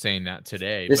understand them saying that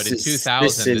today. But in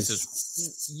 2000, this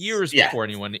is years before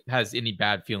anyone has any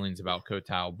bad feelings about Koh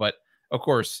Tao. But, of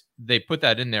course, they put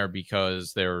that in there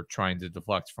because they're trying to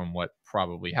deflect from what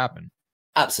probably happened.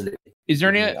 Absolutely. Is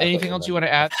there anything else you want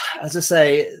to add? As I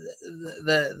say,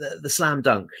 the slam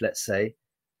dunk, let's say,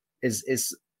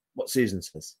 is what Susan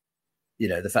says. You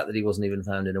know, the fact that he wasn't even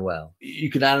found in a well. You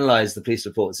can analyze the police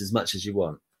reports as much as you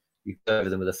want. You go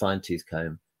over them with a fine-tooth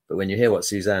comb. But when you hear what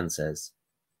Suzanne says,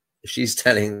 if she's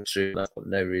telling the truth, I've got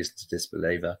no reason to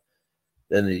disbelieve her,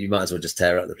 then you might as well just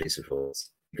tear up the police reports,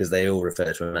 because they all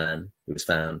refer to a man who was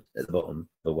found at the bottom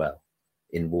of a well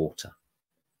in water.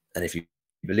 And if you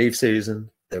believe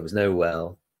Susan, there was no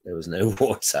well, there was no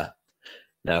water.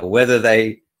 Now, whether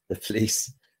the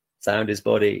police found his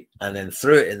body and then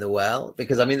threw it in the well,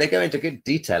 because I mean they go into good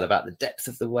detail about the depth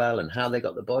of the well and how they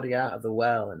got the body out of the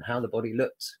well and how the body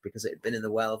looked because it had been in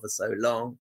the well for so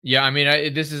long. Yeah, I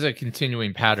mean, this is a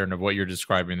continuing pattern of what you're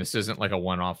describing. This isn't like a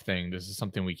one-off thing. This is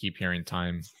something we keep hearing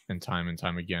time and time and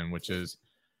time again, which is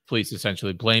police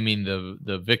essentially blaming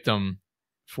the victim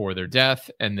for their death,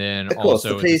 and then Of course, also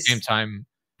the police, at the same time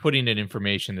putting in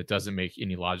information that doesn't make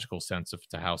any logical sense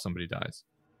to how somebody dies.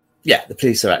 yeah, the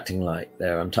police are acting like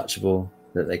they're untouchable,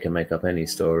 that they can make up any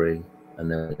story,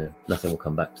 and then nothing will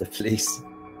come back to the police.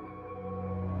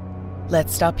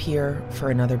 Let's stop here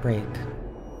for another break.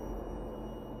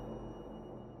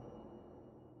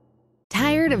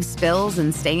 Tired of spills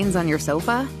and stains on your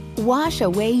sofa? Wash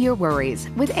away your worries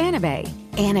with Anabay.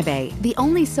 Anabay, the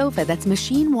only sofa that's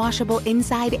machine washable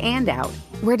inside and out,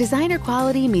 where designer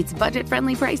quality meets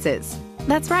budget-friendly prices.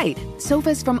 That's right,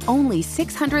 sofas from only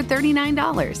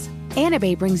 $639.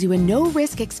 Anabay brings you a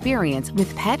no-risk experience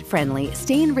with pet-friendly,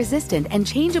 stain-resistant, and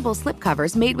changeable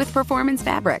slipcovers made with performance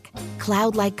fabric,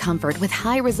 cloud-like comfort with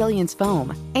high-resilience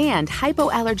foam, and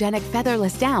hypoallergenic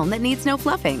featherless down that needs no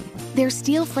fluffing. Their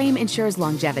steel frame ensures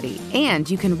longevity, and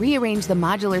you can rearrange the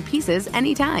modular pieces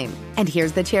anytime. And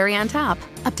here's the cherry on top,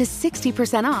 up to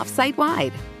 60% off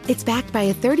site-wide. It's backed by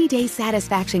a 30-day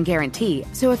satisfaction guarantee,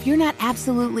 so if you're not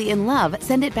absolutely in love,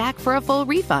 send it back for a full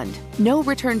refund. No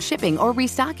return shipping or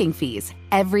restocking fees.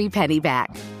 Every penny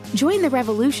back. Join the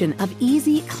revolution of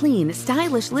easy, clean,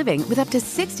 stylish living with up to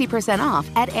 60% off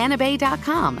at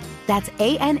anabay.com. That's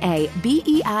ANABEI.com.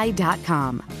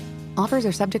 Offers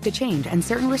are subject to change and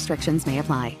certain restrictions may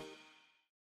apply.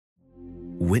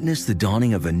 Witness the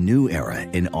dawning of a new era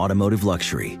in automotive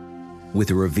luxury with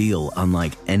a reveal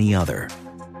unlike any other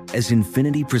as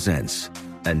Infiniti presents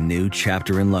a new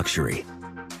chapter in luxury,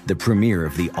 the premiere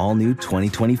of the all-new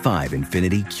 2025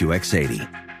 Infiniti QX80.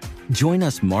 Join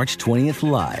us March 20th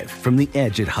live from the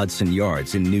Edge at Hudson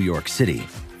Yards in New York City,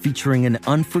 featuring an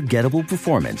unforgettable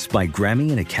performance by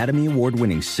Grammy and Academy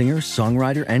Award-winning singer,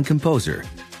 songwriter, and composer,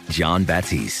 Jon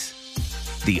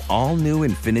Batiste. The all-new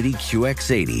Infiniti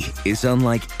QX80 is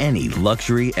unlike any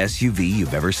luxury SUV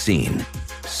you've ever seen.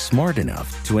 Smart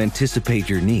enough to anticipate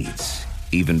your needs,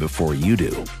 even before you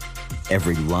do.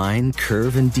 Every line,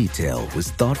 curve, and detail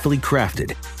was thoughtfully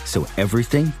crafted, so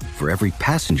everything for every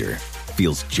passenger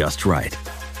feels just right.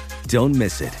 Don't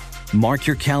miss it. Mark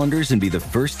your calendars and be the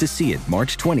first to see it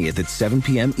March 20th at 7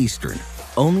 p.m. Eastern,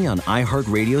 only on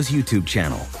iHeartRadio's YouTube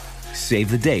channel.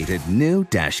 Save the date at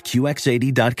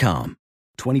new-QX80.com.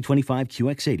 2025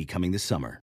 QX80 coming this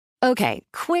summer. Okay,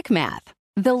 quick math.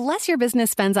 The less your business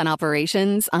spends on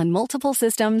operations, on multiple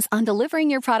systems, on delivering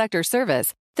your product or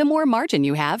service, the more margin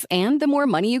you have and the more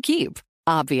money you keep.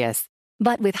 Obvious.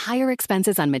 But with higher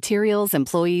expenses on materials,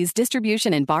 employees,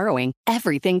 distribution, and borrowing,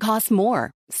 everything costs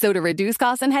more. So to reduce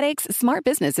costs and headaches, smart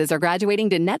businesses are graduating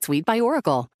to NetSuite by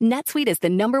Oracle. NetSuite is the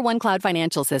 #1 cloud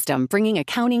financial system, bringing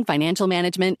accounting, financial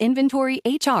management, inventory,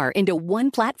 HR into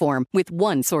one platform with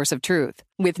one source of truth.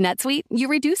 With NetSuite, you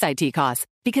reduce IT costs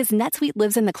because NetSuite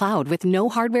lives in the cloud with no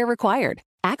hardware required,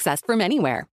 accessed from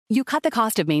anywhere. You cut the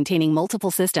cost of maintaining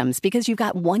multiple systems because you've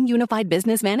got one unified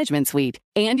business management suite.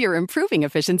 And you're improving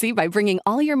efficiency by bringing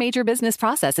all your major business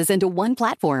processes into one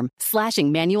platform,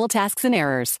 slashing manual tasks and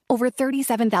errors. Over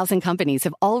 37,000 companies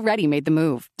have already made the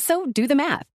move. So do the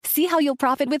math. See how you'll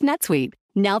profit with NetSuite.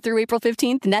 Now through April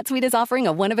 15th, NetSuite is offering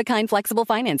a one-of-a-kind flexible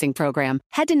financing program.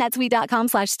 Head to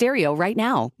netsuite.com/stereo right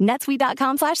now.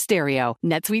 netsuite.com/stereo.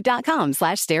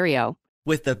 netsuite.com/stereo.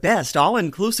 With the best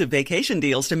all-inclusive vacation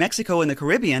deals to Mexico and the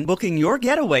Caribbean, booking your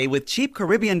getaway with Cheap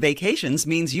Caribbean Vacations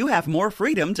means you have more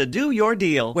freedom to do your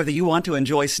deal. Whether you want to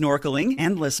enjoy snorkeling,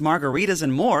 endless margaritas,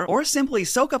 and more, or simply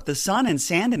soak up the sun and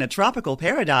sand in a tropical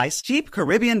paradise, Cheap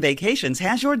Caribbean Vacations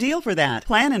has your deal for that.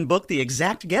 Plan and book the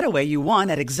exact getaway you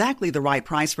want at exactly the right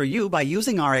price for you by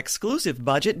using our exclusive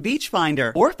budget Beach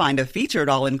Finder, or find a featured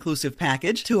all-inclusive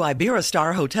package to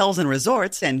Iberostar Hotels and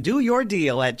Resorts and do your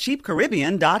deal at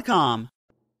cheapcaribbean.com.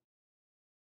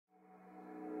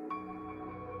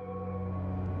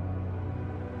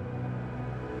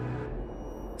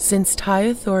 Since Thai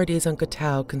authorities on Koh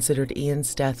Tao considered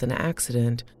Ian's death an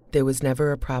accident, there was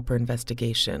never a proper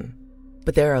investigation.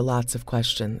 But there are lots of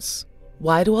questions.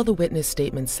 Why do all the witness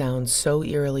statements sound so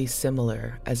eerily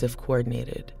similar, as if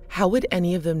coordinated? How would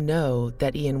any of them know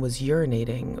that Ian was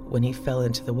urinating when he fell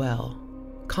into the well?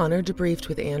 Connor debriefed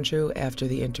with Andrew after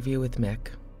the interview with Mick.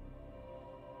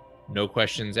 No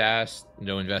questions asked,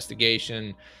 no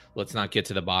investigation. Let's not get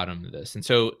to the bottom of this. And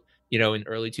so, in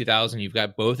early 2000, you've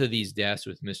got both of these deaths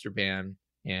with Mr. Ban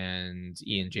and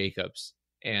Ian Jacobs.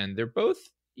 And they're both,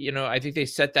 I think they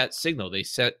set that signal. They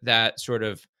set that sort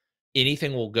of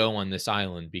anything will go on this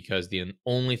island because the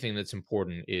only thing that's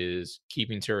important is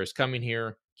keeping tourists coming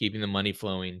here keeping the money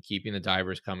flowing, keeping the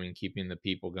divers coming, keeping the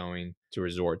people going to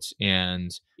resorts.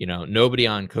 And, nobody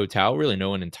on Koh Tao, really no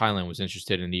one in Thailand was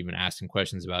interested in even asking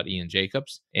questions about Ian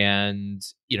Jacobs. And,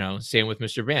 same with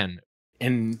Mr. Ban.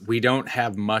 And we don't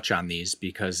have much on these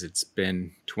because it's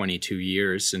been 22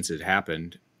 years since it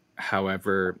happened.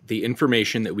 However, the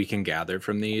information that we can gather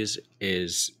from these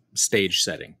is stage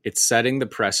setting. It's setting the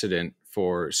precedent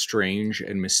for strange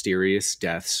and mysterious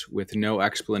deaths with no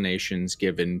explanations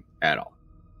given at all.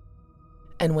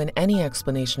 And when any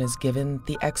explanation is given,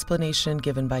 the explanation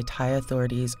given by Thai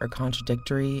authorities are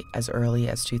contradictory as early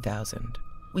as 2000.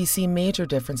 We see major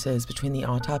differences between the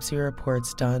autopsy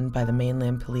reports done by the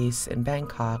mainland police in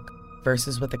Bangkok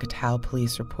versus what the Koh Tao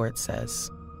police report says.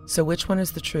 So which one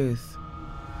is the truth?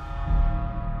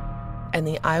 And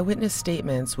the eyewitness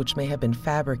statements, which may have been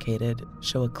fabricated,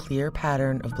 show a clear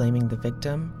pattern of blaming the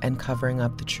victim and covering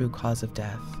up the true cause of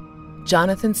death.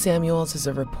 Jonathan Samuels is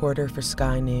a reporter for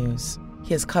Sky News.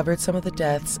 He has covered some of the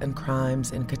deaths and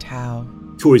crimes in Koh Tao.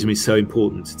 Tourism is so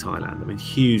important to Thailand,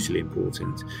 hugely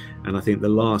important. And I think the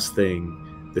last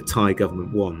thing the Thai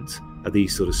government want are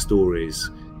these sort of stories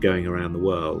going around the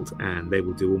world, and they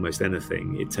will do almost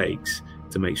anything it takes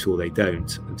to make sure they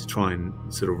don't, and to try and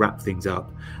sort of wrap things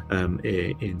up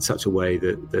in such a way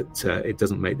that it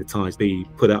doesn't make the Thais be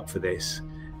put up for this,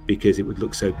 because it would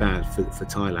look so bad for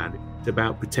Thailand. It's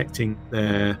about protecting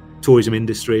their tourism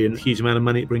industry and the huge amount of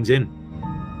money it brings in.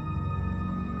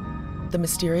 The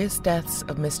mysterious deaths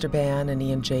of Mr. Ban and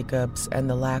Ian Jacobs and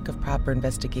the lack of proper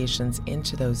investigations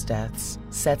into those deaths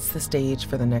sets the stage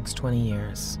for the next 20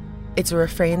 years. It's a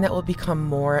refrain that will become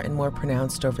more and more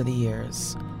pronounced over the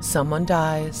years. Someone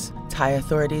dies, Thai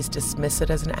authorities dismiss it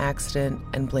as an accident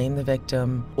and blame the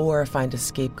victim, or find a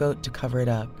scapegoat to cover it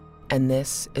up. And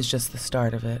this is just the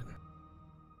start of it.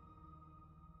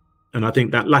 And I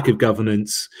think that lack of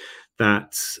governance,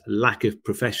 that lack of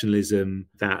professionalism,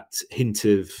 that hint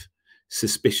of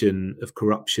suspicion of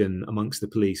corruption amongst the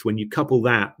police, when you couple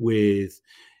that with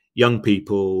young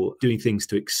people doing things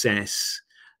to excess,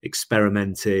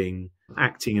 experimenting,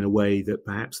 acting in a way that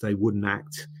perhaps they wouldn't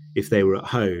act if they were at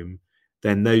home,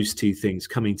 then those two things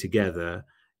coming together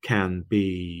can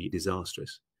be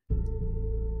disastrous.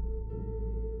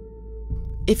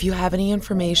 If you have any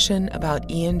information about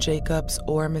Ian Jacobs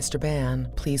or Mr. Ban,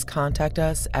 please contact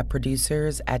us at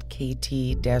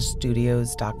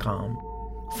producers@kt-studios.com.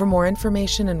 For more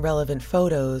information and relevant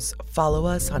photos, follow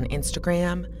us on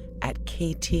Instagram at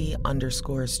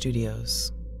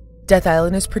 @KT_studios. Death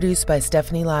Island is produced by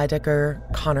Stephanie Leidecker,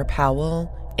 Connor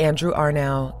Powell, Andrew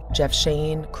Arnau, Jeff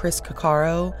Shane, Chris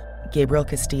Caccaro, Gabriel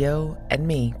Castillo, and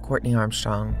me, Courtney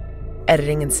Armstrong.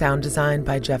 Editing and sound design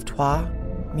by Jeff Twa.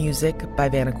 Music by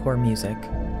Vanacore Music.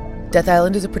 Death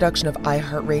Island is a production of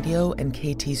iHeartRadio and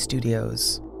KT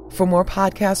Studios. For more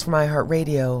podcasts from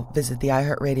iHeartRadio, visit the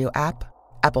iHeartRadio app,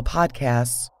 Apple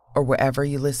Podcasts, or wherever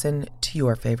you listen to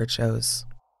your favorite shows.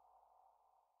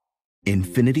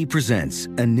 Infiniti presents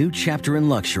a new chapter in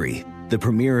luxury, the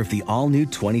premiere of the all-new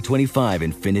 2025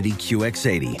 Infiniti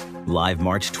QX80, live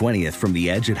March 20th from the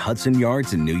Edge at Hudson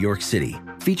Yards in New York City,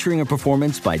 featuring a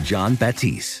performance by John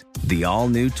Batiste. The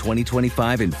all-new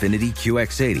 2025 Infiniti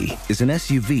QX80 is an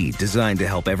SUV designed to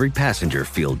help every passenger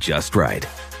feel just right.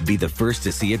 Be the first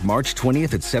to see it March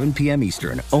 20th at 7 p.m.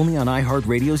 Eastern, only on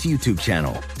iHeartRadio's YouTube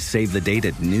channel. Save the date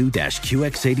at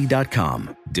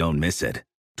new-QX80.com. Don't miss it.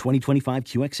 2025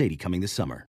 QX80 coming this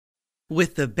summer.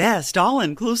 With the best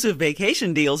all-inclusive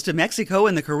vacation deals to Mexico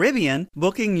and the Caribbean,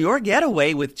 booking your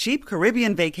getaway with Cheap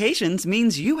Caribbean Vacations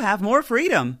means you have more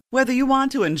freedom. Whether you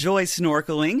want to enjoy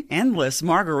snorkeling, endless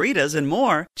margaritas, and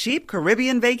more, Cheap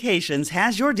Caribbean Vacations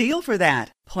has your deal for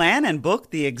that. Plan and book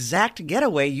the exact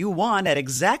getaway you want at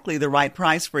exactly the right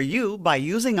price for you by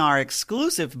using our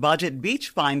exclusive budget beach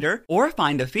finder, or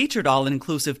find a featured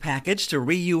all-inclusive package to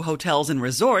Riu Hotels and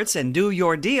Resorts and do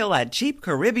your deal at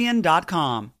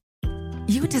cheapcaribbean.com.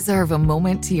 You deserve a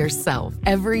moment to yourself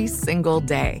every single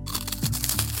day.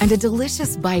 And a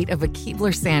delicious bite of a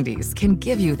Keebler Sandies can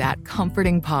give you that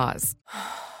comforting pause.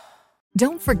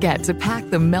 Don't forget to pack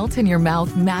the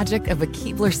melt-in-your-mouth magic of a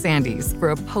Keebler Sandies for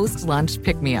a post-lunch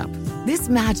pick-me-up. This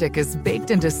magic is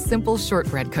baked into simple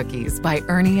shortbread cookies by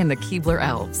Ernie and the Keebler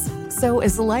Elves. So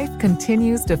as life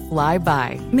continues to fly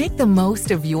by, make the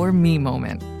most of your me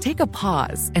moment. Take a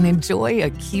pause and enjoy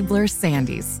a Keebler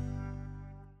Sandies.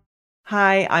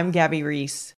 Hi, I'm Gabby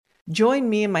Reese. Join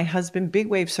me and my husband, big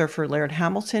wave surfer Laird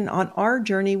Hamilton, on our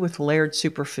journey with Laird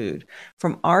Superfood.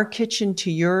 From our kitchen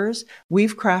to yours,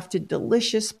 we've crafted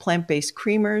delicious plant-based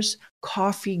creamers,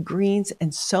 coffee, greens,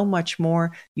 and so much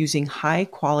more using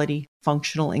high-quality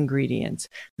functional ingredients.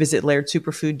 Visit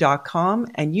lairdsuperfood.com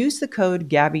and use the code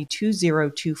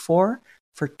GABBY2024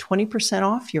 for 20%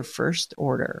 off your first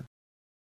order.